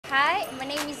Hi, my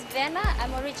name is Vena.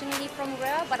 I'm originally from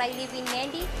Rera, but I live in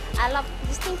Nandi. I love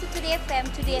listening to Today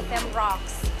FM. Today FM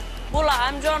rocks. Bula,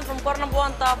 I'm John from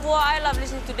Kornabuan, Papua. I love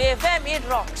listening to Today FM. It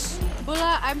rocks.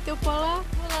 Bula, I'm Teopola.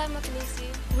 Bula, I'm Makanisi.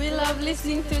 We love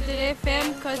listening to Today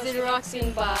FM because it rocks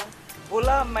in Ba.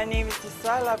 Bula, my name is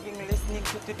Tisa. I've been listening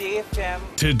to Today FM.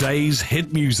 Today's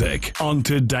hit music on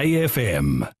Today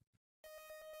FM.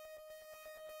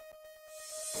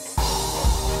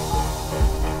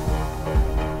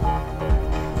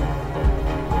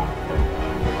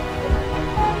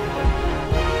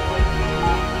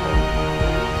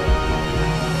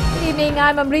 Good evening,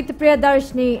 I'm Amrita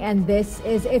Priyadarshini and this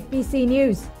is FBC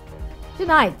News.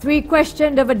 Tonight, 3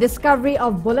 questioned over discovery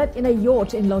of bullet in a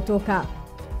yacht in Lautoka.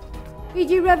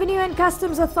 Fiji Revenue and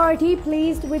Customs Authority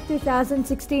pleased with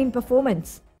 2016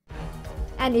 performance.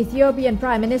 An Ethiopian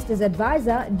Prime Minister's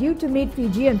advisor due to meet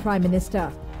Fijian Prime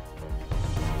Minister.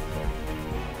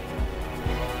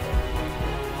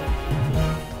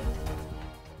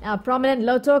 A prominent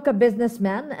Lautoka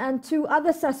businessman and 2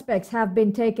 other suspects have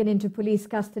been taken into police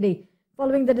custody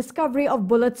following the discovery of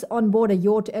bullets on board a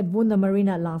yacht at Vunda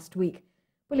Marina last week.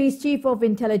 Police Chief of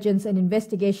Intelligence and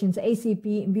Investigations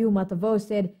ACP Mbu Matavo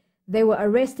said they were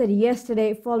arrested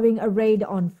yesterday following a raid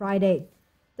on Friday.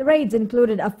 The raids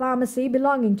included a pharmacy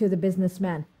belonging to the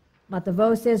businessman.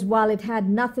 Matavo says while it had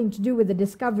nothing to do with the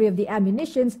discovery of the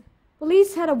ammunitions,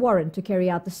 police had a warrant to carry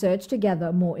out the search to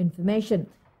gather more information.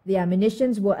 The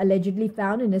ammunitions were allegedly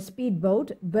found in a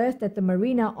speedboat berthed at the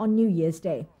marina on New Year's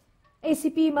Day.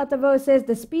 ACP Matavo says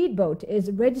the speedboat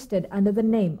is registered under the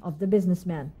name of the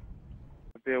businessman.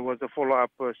 There was a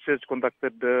follow-up search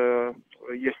conducted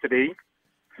yesterday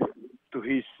to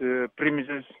his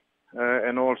premises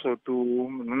and also to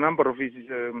a number of his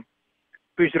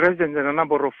residence and a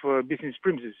number of business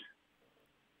premises.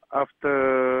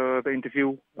 After the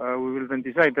interview, we will then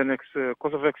decide the next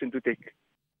course of action to take.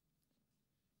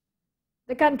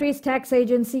 The country's tax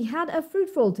agency had a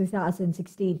fruitful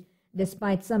 2016,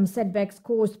 despite some setbacks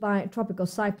caused by Tropical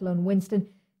Cyclone Winston.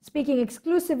 Speaking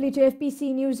exclusively to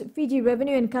FBC News, Fiji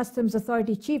Revenue and Customs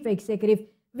Authority Chief Executive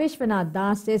Vishwanath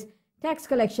Das says tax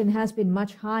collection has been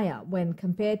much higher when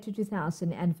compared to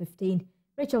 2015.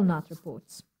 Rachel Nath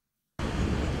reports.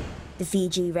 The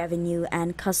Fiji Revenue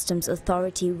and Customs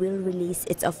Authority will release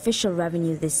its official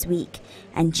revenue this week,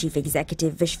 and Chief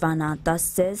Executive Vishwanath Das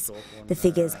says the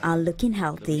figures are looking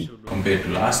healthy. Compared to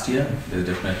last year, there's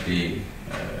definitely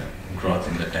growth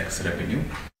in the tax revenue.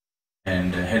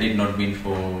 And had it not been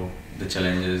for the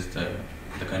challenges the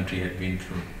country had been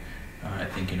through, I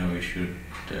think we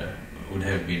would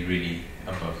have been really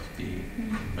above the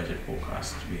budget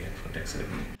forecast we had for tax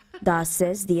revenue. Das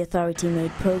says the authority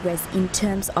made progress in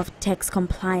terms of tax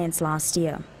compliance last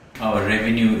year. Our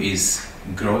revenue is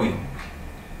growing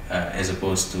as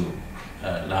opposed to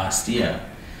last year.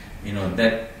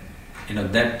 That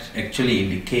actually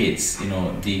indicates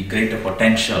the greater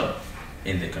potential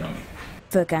in the economy.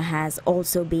 FIRCA has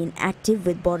also been active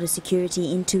with border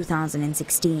security in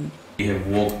 2016. We have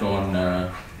worked on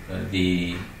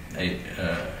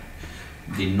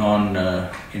the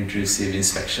non-intrusive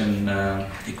inspection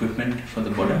equipment for the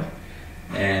border,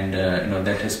 and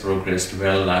that has progressed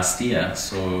well last year.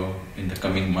 So in the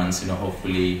coming months,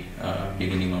 hopefully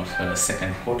beginning of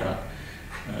second quarter,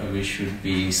 we should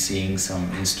be seeing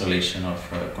some installation of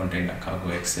container cargo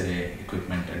X-ray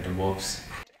equipment at the wharves.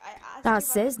 Das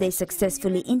says they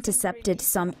successfully intercepted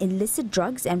some illicit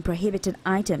drugs and prohibited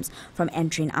items from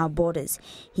entering our borders.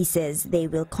 He says they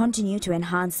will continue to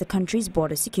enhance the country's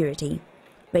border security.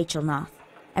 Rachel Nath,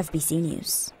 FBC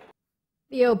News.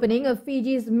 The opening of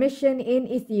Fiji's mission in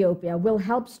Ethiopia will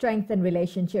help strengthen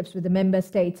relationships with the member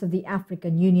states of the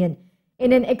African Union.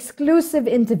 In an exclusive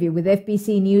interview with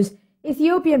FBC News,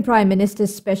 Ethiopian Prime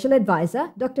Minister's Special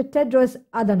Advisor, Dr. Tedros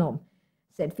Adhanom,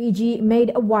 said Fiji made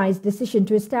a wise decision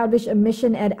to establish a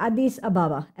mission at Addis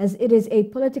Ababa as it is a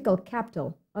political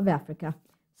capital of Africa.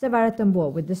 Savara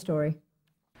Tambor with the story.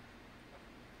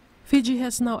 Fiji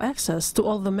has now access to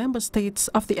all the member states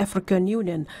of the African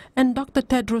Union, and Dr.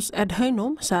 Tedros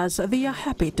Adhanom says they are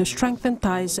happy to strengthen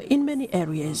ties in many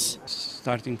areas.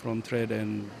 Starting from trade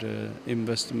and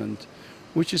investment,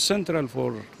 which is central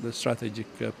for the strategic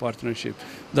partnership.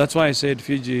 That's why I said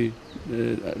Fiji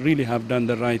really have done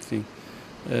the right thing.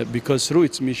 Because through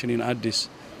its mission in Addis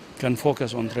can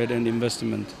focus on trade and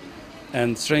investment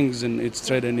and strengthen its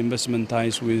trade and investment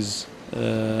ties with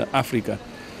Africa.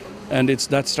 And it's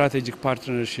that strategic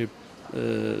partnership,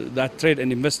 that trade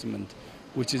and investment,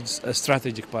 which is a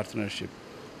strategic partnership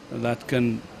that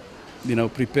can,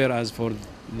 prepare us for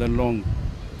the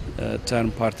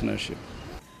long-term partnership.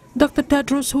 Dr.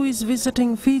 Tedros, who is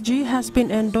visiting Fiji, has been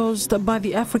endorsed by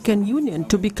the African Union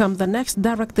to become the next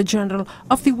Director General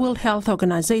of the World Health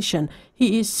Organization.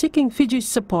 He is seeking Fiji's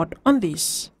support on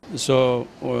this. So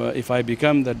if I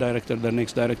become the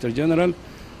next Director General,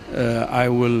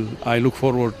 I look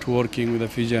forward to working with the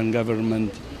Fijian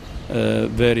government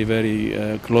very,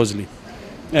 very closely.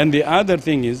 And the other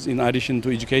thing is, in addition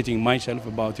to educating myself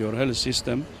about your health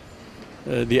system,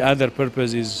 the other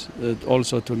purpose is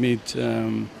also to meet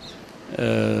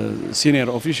senior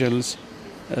officials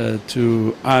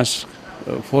to ask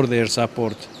for their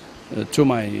support to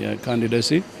my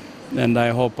candidacy, and I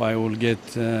hope I will get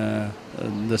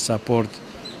the support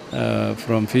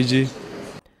from Fiji.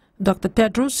 Dr.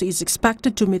 Tedros is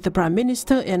expected to meet the Prime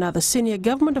Minister and other senior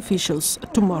government officials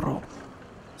tomorrow.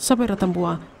 Sabira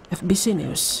Tambua, FBC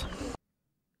News.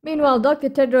 Meanwhile, Dr.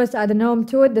 Tedros Adhanom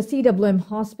toured the CWM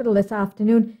hospital this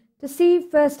afternoon to see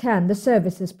firsthand the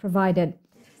services provided.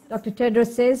 Dr. Tedros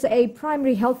says a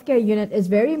primary healthcare unit is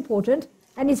very important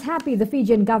and is happy the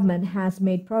Fijian government has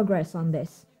made progress on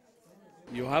this.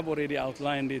 You have already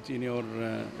outlined it in your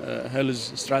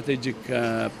health strategic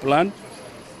plan.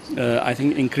 I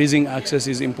think increasing access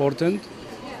is important,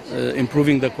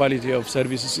 improving the quality of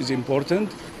services is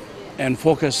important, and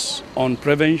focus on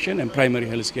prevention and primary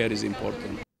health care is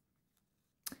important.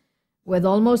 With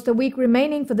almost a week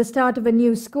remaining for the start of a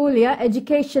new school year,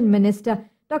 Education Minister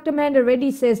Dr. Mahendra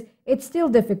Reddy says it's still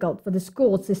difficult for the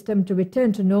school system to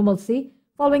return to normalcy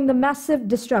following the massive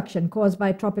destruction caused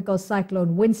by Tropical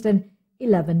Cyclone Winston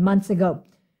 11 months ago.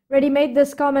 Reddy made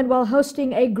this comment while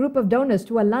hosting a group of donors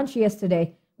to a lunch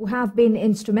yesterday who have been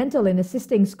instrumental in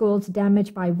assisting schools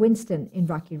damaged by Winston in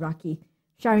Raki Raki.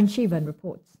 Sharon Shivan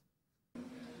reports.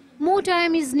 More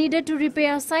time is needed to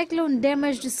repair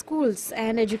cyclone-damaged schools,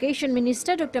 and Education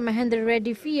Minister Dr. Mahendra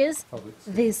Reddy fears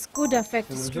this could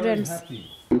affect students.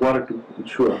 We wanted to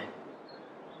ensure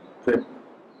that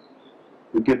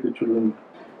we get the children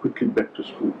quickly back to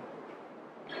school.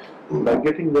 By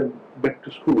getting them back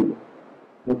to school,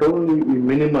 not only we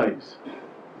minimize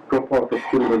dropout of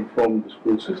children from the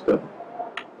school system,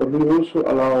 but we also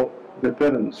allow the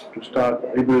parents to start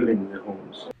rebuilding their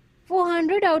homes.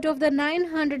 400 out of the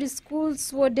 900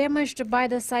 schools were damaged by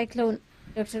the cyclone.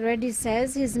 Dr. Reddy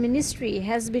says his ministry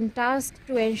has been tasked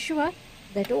to ensure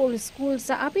that all schools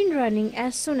are up and running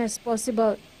as soon as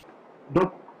possible.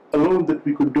 Not alone that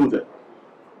we could do that.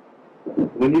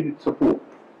 We needed support.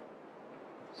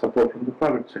 Support from the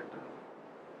private sector.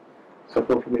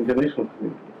 Support from the international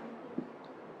community.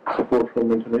 Support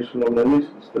from international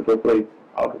organizations that operate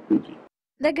out of Fiji.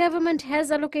 The government has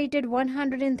allocated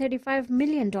 $135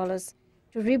 million to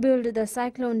rebuild the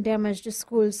cyclone-damaged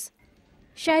schools.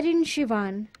 Sharon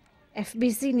Shivan,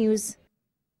 FBC News.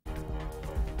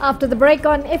 After the break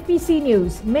on FBC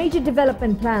News, major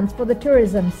development plans for the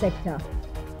tourism sector.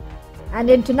 And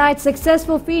in tonight's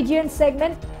Successful Fijian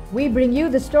segment, we bring you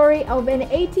the story of an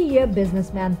 80-year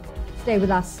businessman. Stay with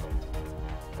us.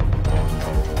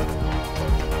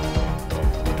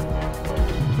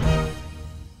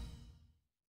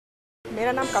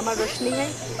 मेरा नाम कमल रोशनी है।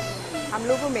 हम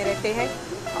लोगों में रहते हैं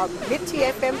और मिर्ची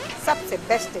एफएम सबसे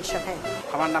बेस्ट स्टेशन है।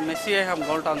 हमारा नाम मेसी है, हम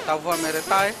गोल्ड टाउन तापुआ में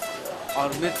रहता है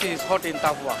और मिर्ची is hot in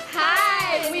तापुआ।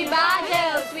 Hi, we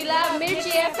Bagels. We love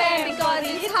Mirchi FM because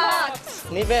it's hot.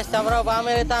 निवेश तवरा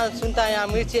में रहता है, सुनता है यहाँ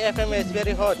मिर्ची FM is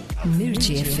very hot.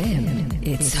 Mirchi FM,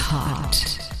 it's hot.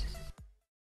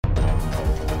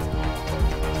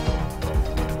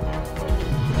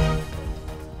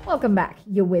 Welcome back.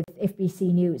 You're with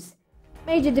FBC News.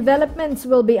 Major developments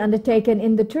will be undertaken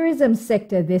in the tourism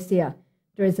sector this year.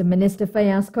 Tourism Minister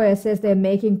Fayaz Koya says they're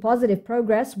making positive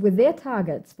progress with their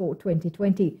targets for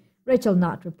 2020. Rachel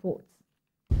Nart reports.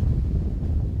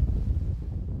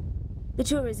 The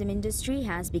tourism industry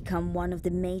has become one of the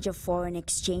major foreign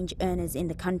exchange earners in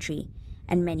the country,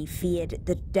 and many feared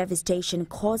the devastation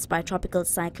caused by Tropical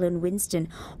Cyclone Winston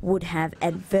would have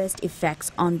adverse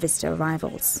effects on visitor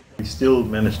arrivals. We still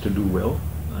managed to do well,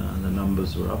 and the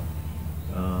numbers were up.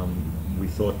 We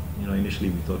thought, initially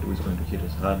we thought it was going to hit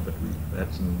us hard, but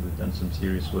we've done some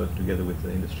serious work together with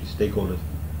the industry stakeholders,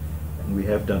 and we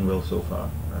have done well so far,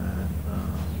 and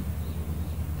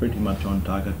pretty much on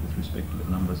target with respect to the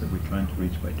numbers that we're trying to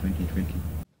reach by 2020.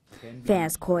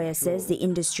 Fayaz Koya says the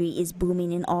industry is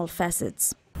booming in all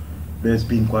facets. There's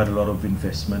been quite a lot of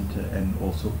investment and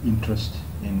also interest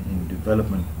in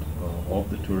development of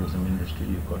the tourism industry.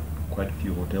 You've got quite a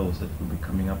few hotels that will be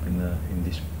coming up in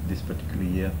this particular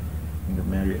year. I think the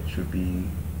Marriott should be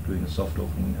doing a soft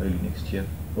opening early next year,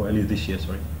 or early this year,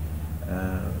 sorry.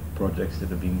 Projects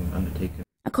that are being undertaken.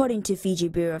 According to Fiji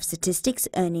Bureau of Statistics,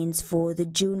 earnings for the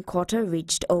June quarter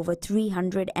reached over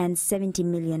 $370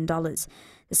 million. The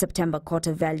September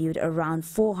quarter valued around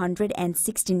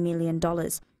 $416 million.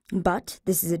 But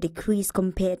this is a decrease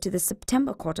compared to the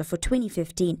September quarter for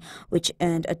 2015, which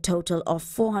earned a total of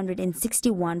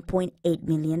 $461.8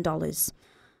 million.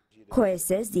 Koya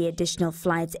says the additional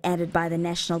flights added by the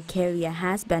national carrier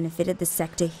has benefited the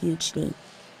sector hugely.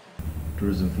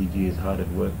 Tourism Fiji is hard at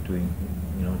work doing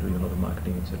a lot of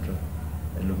marketing, etc.,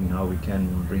 and looking how we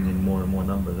can bring in more and more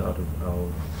numbers out of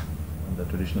the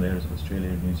traditional areas of Australia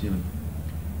and New Zealand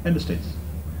and the States.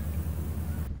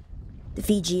 The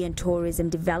Fijian Tourism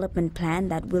Development Plan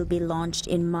that will be launched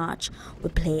in March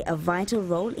will play a vital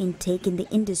role in taking the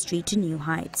industry to new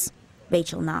heights.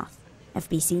 Rachel Nath,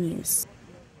 FBC News.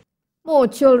 More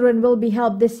children will be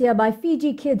helped this year by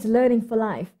Fiji Kids Learning for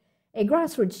Life, a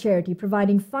grassroots charity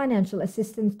providing financial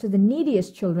assistance to the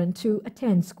neediest children to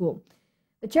attend school.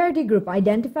 The charity group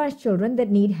identifies children that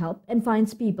need help and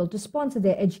finds people to sponsor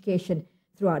their education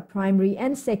throughout primary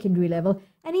and secondary level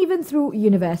and even through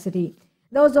university.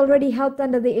 Those already helped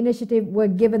under the initiative were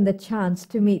given the chance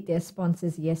to meet their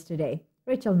sponsors yesterday.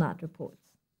 Rachel Nath reports.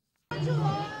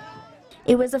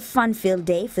 It was a fun-filled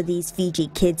day for these Fiji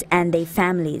kids and their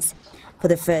families. For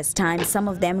the first time, some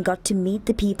of them got to meet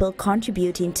the people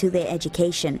contributing to their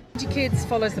education. Fiji Kids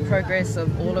follows the progress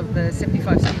of all of the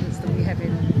 75 students that we have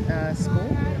in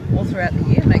school all throughout the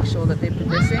year, make sure that they're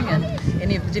progressing and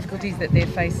any of the difficulties that they're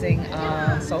facing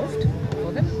are solved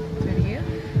for them through the year.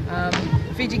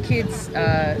 Fiji Kids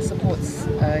supports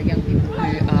young people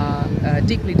who are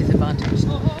deeply disadvantaged.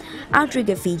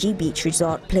 Outrigger Fiji Beach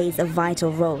Resort plays a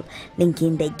vital role,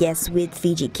 linking their guests with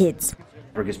Fiji Kids.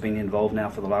 Outrigger's been involved now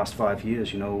for the last 5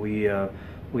 years. We are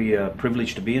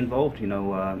privileged to be involved,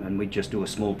 and we just do a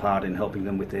small part in helping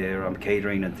them with their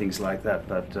catering and things like that.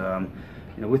 But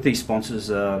with these sponsors,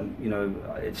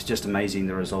 it's just amazing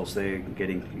the results they're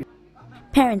getting.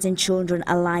 Parents and children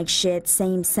alike shared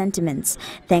same sentiments,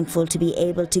 thankful to be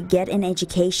able to get an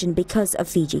education because of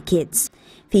Fiji Kids.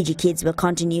 Fiji Kids will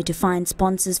continue to find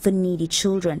sponsors for needy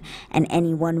children, and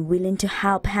anyone willing to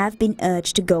help have been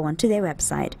urged to go onto their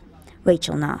website.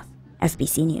 Rachel Nath,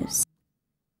 FBC News.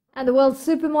 And the World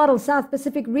Supermodel South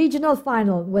Pacific Regional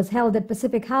Final was held at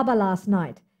Pacific Harbour last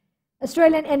night.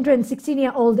 Australian entrant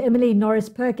 16-year-old Emily Norris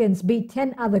Perkins beat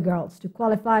 10 other girls to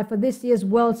qualify for this year's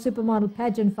World Supermodel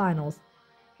Pageant Finals.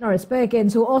 Norris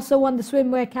Perkins, who also won the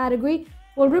swimwear category,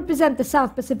 will represent the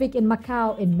South Pacific in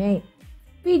Macau in May.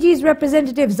 Fiji's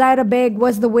representative Zaira Beg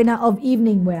was the winner of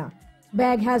evening wear.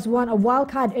 Beg has won a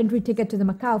wildcard entry ticket to the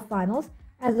Macau finals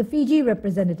as a Fiji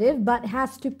representative, but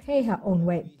has to pay her own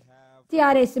way.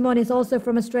 Tiare Simone is also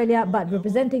from Australia, but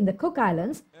representing the Cook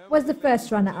Islands, was the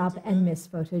first runner-up and Miss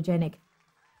Photogenic.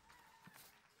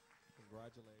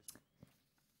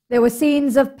 There were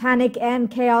scenes of panic and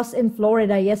chaos in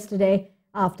Florida yesterday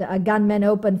after a gunman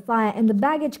opened fire in the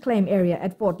baggage claim area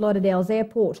at Fort Lauderdale's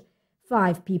airport.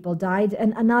 5 people died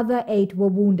and another 8 were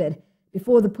wounded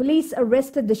before the police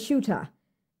arrested the shooter,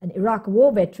 an Iraq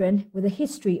war veteran with a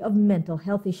history of mental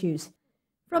health issues.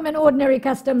 From an ordinary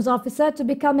customs officer to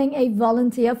becoming a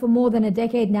volunteer for more than a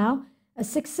decade now, a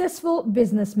successful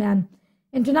businessman.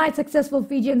 In tonight's Successful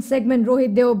Fijian segment,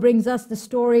 Rohit Deo brings us the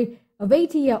story of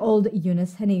 80-year-old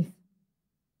Yunus Hanif.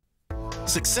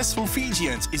 Successful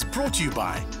Fijians is brought to you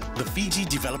by the Fiji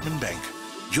Development Bank,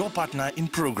 your partner in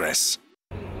progress.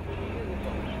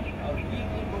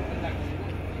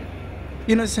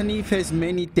 Yunus Hanif has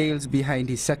many tales behind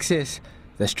his success.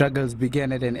 The struggles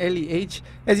began at an early age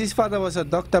as his father was a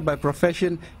doctor by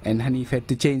profession and Hanif had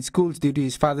to change schools due to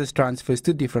his father's transfers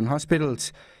to different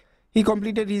hospitals. He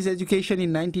completed his education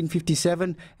in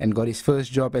 1957 and got his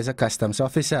first job as a customs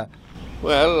officer.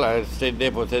 Well, I stayed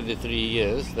there for 33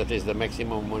 years. That is the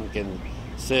maximum one can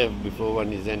serve before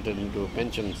one is entered into a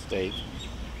pension state.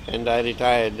 And I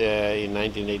retired in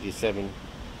 1987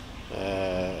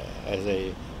 as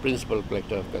a principal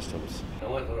collector of customs.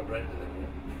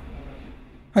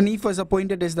 Hanif was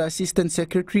appointed as the Assistant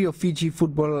Secretary of Fiji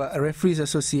Football Referees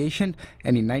Association,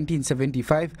 and in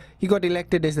 1975 he got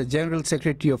elected as the General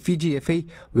Secretary of Fiji FA,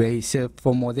 where he served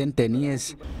for more than 10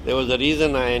 years. There was a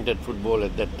reason I entered football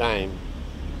at that time.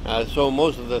 So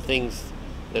most of the things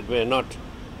that were not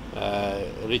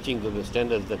reaching to the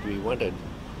standards that we wanted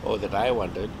or that I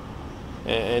wanted,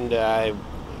 and I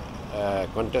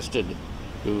contested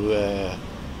to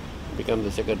become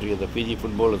the Secretary of the Fiji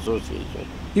Football Association.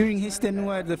 During his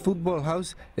tenure at the Football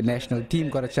House, the national team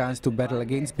got a chance to battle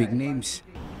against big names.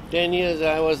 10 years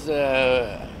I was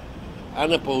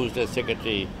unopposed as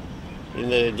Secretary. In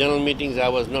the general meetings I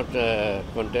was not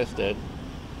contested,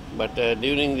 But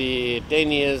during the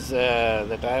 10 years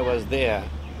that I was there,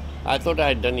 I thought I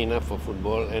had done enough for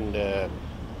football, and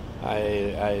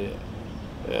I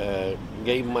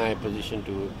gave my position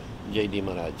to J.D.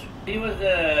 Maharaj. He was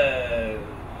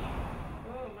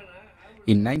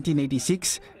In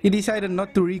 1986, he decided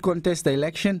not to recontest the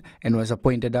election and was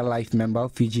appointed a life member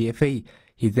of Fiji FA.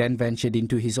 He then ventured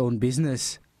into his own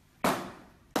business.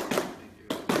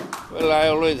 Well, I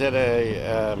always had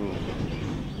a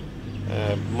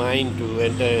mind to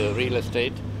enter real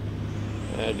estate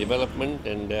development,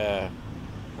 and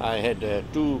I had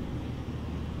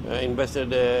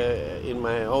invested in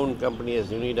my own company as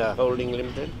Unida Holding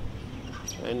Limited,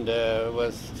 and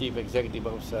was chief executive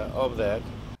officer of that.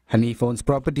 Hanif owns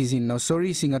properties in Nosori,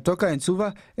 Singatoka and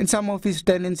Suva, and some of his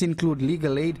tenants include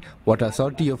Legal Aid, Water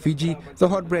Authority of Fiji, the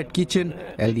Hot Bread Kitchen,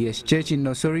 LDS Church in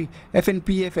Nosori,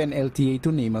 FNPF and LTA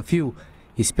to name a few.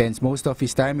 He spends most of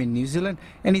his time in New Zealand,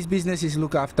 and his business is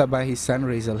looked after by his son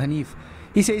Razel Hanif.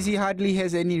 He says he hardly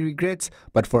has any regrets,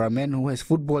 but for a man who has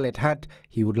football at heart,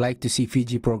 he would like to see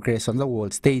Fiji progress on the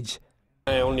world stage.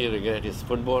 My only regret is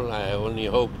football. I only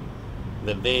hope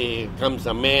that there comes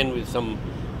a man with some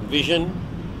vision,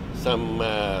 some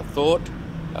thought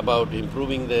about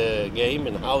improving the game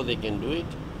and how they can do it,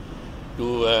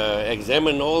 to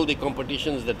examine all the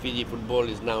competitions that Fiji football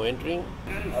is now entering.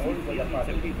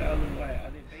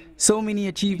 So many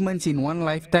achievements in one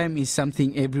lifetime is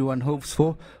something everyone hopes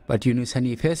for, but Yunus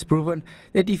Hanif has proven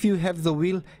that if you have the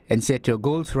will and set your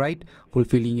goals right,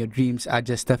 fulfilling your dreams are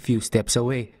just a few steps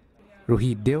away.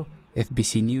 Rohit Deo,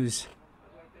 FBC News.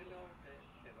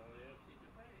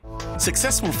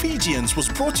 Successful Fijians was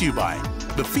brought to you by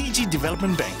the Fiji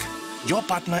Development Bank, your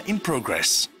partner in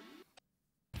progress.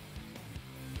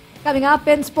 Coming up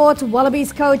in sports,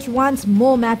 Wallabies coach wants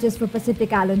more matches for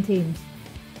Pacific Island teams.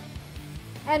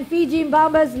 And Fiji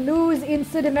Bombers lose in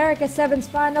Sud-America Sevens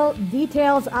final.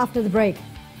 Details after the break.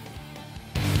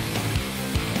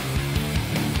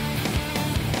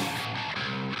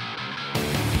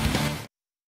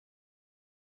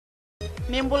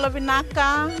 Nimbula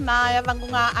vinaka na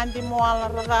yavangunga andi moala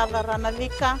rarara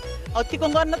ranalika o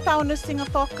tikongona taunu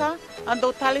Singatoka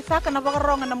ando talitaka na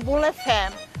vakaronga na Mbula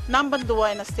FM number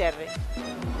 2 na serre.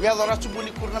 Ya dora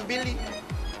subuli kurnambili.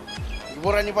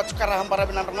 Iborani batukara hambara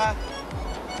binaranga.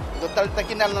 Do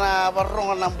talitakina na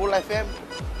vakaronga na Mbula FM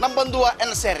number 2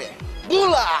 na serre.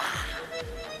 Bula.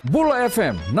 Bula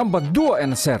FM number 2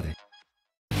 na serre.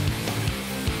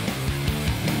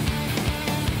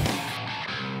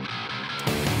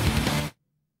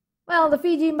 Well, the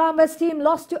Fiji Bombers team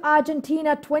lost to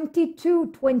Argentina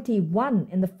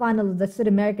 22-21 in the final of the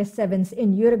Sud-America Sevens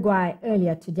in Uruguay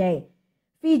earlier today.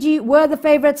 Fiji were the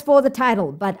favourites for the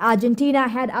title, but Argentina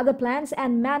had other plans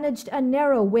and managed a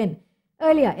narrow win.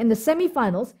 Earlier in the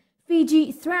semi-finals,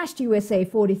 Fiji thrashed USA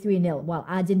 43-0, while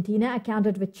Argentina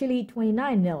accounted for Chile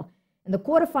 29-0. In the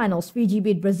quarterfinals, Fiji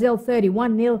beat Brazil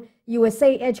 31-0,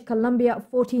 USA edged Colombia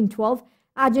 14-12,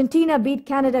 Argentina beat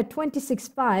Canada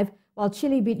 26-5, while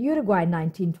Chile beat Uruguay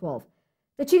 19-12.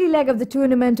 The Chile leg of the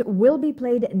tournament will be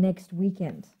played next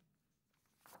weekend.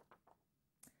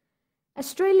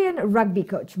 Australian rugby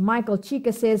coach Michael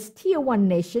Cheika says Tier 1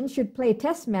 nations should play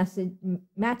test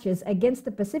matches against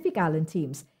the Pacific Island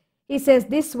teams. He says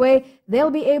this way they'll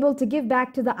be able to give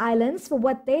back to the islands for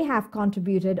what they have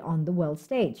contributed on the world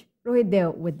stage. Rohit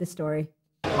Deo with the story.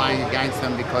 Playing against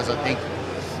them because I think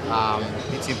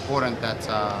it's important that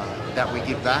that we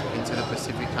give back into the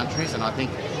Pacific countries, and I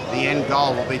think the end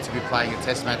goal will be to be playing a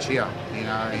test match here, you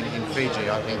know, in Fiji.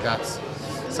 I think that's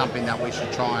something that we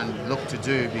should try and look to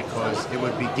do, because it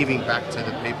would be giving back to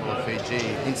the people of Fiji.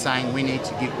 In saying we need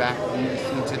to give back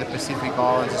into the Pacific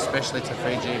Islands, especially to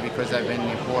Fiji, because they've been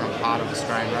an important part of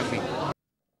Australian rugby.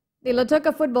 The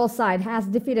Lautoka football side has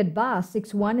defeated Bar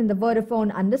 6-1 in the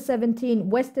Vodafone Under-17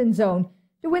 Western Zone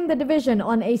to win the division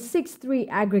on a 6-3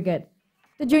 aggregate.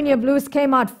 The Junior Blues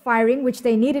came out firing, which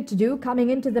they needed to do, coming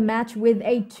into the match with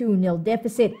a 2-0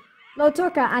 deficit.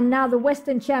 Lautoka are now the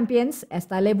Western champions, as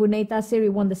Tailebu Neita Siri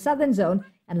won the Southern Zone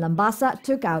and Lambasa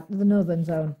took out the Northern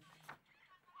Zone.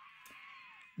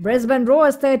 Brisbane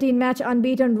Roar's 13-match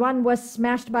unbeaten run was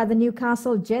smashed by the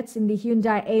Newcastle Jets in the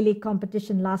Hyundai A-League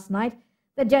competition last night.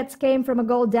 The Jets came from a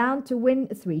goal down to win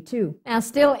 3-2. Now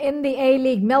still in the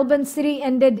A-League, Melbourne City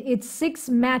ended its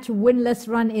 6-match winless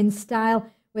run in style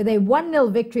with a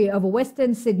 1-0 victory over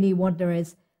Western Sydney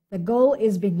Wanderers. The goal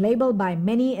is being labelled by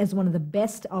many as one of the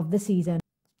best of the season.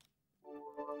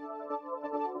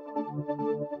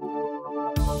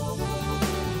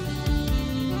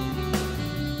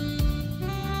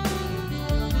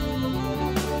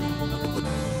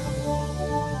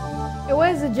 It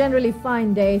was a generally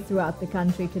fine day throughout the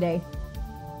country today.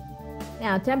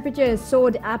 Now, temperatures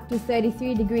soared up to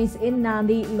 33 degrees in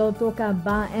Nandi, Lautoka,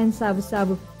 Ba and Savu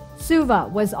Savu. Suva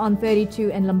was on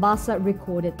 32 and Lambasa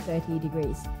recorded 30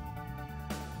 degrees.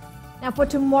 Now for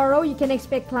tomorrow, you can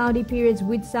expect cloudy periods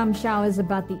with some showers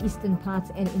about the eastern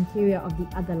parts and interior of the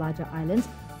other larger islands.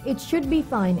 It should be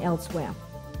fine elsewhere.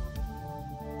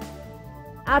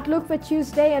 Outlook for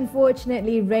Tuesday,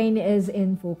 unfortunately, rain is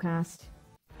in forecast.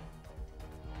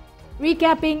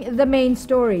 Recapping the main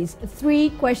stories.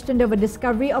 3 questioned over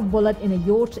discovery of bullet in a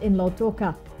yacht in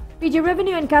Lautoka. Fiji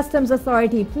Revenue and Customs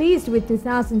Authority pleased with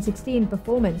 2016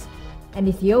 performance. And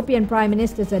Ethiopian Prime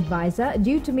Minister's advisor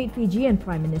due to meet Fijian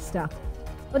Prime Minister.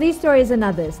 For these stories and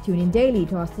others, tune in daily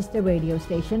to our sister radio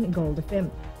station, Gold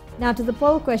FM. Now to the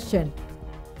poll question.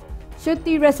 Should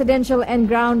the residential and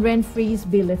ground rent freeze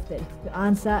be lifted? To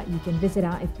answer, you can visit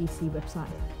our FBC website.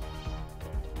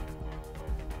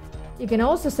 You can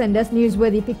also send us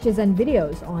newsworthy pictures and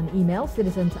videos on email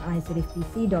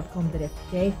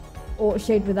citizens@fbc.com.fj or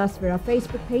share it with us via our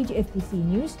Facebook page FBC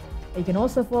News. You can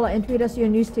also follow and tweet us your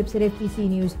news tips at FBC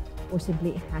News or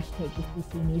simply hashtag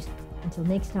FBC News. Until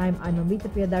next time, I'm Amrita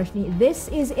Priyadarshini. This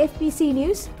is FBC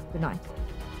News. Good night.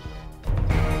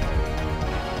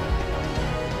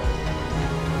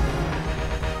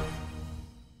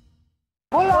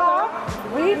 Hola,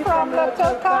 we from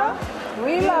Lautoka.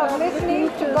 We love listening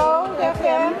to Gold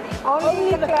FM,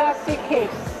 only the classic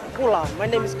hits. Hola, my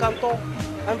name is Kanto.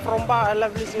 I'm from Ba. I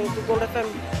love listening to Gold FM,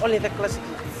 only the classic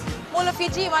hits. Mula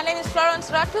Fiji, my name is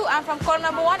Florence Ratu. I'm from Corner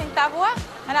Number 1 in Tavua,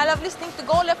 and I love listening to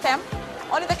Gold FM,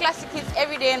 only the classic hits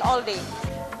every day and all day.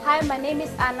 Hi, my name is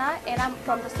Anna, and I'm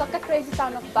from the soccer crazy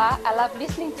town of Ba. I love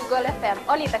listening to Gold FM,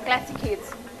 only the classic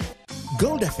hits.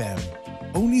 Gold FM,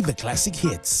 only the classic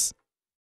hits.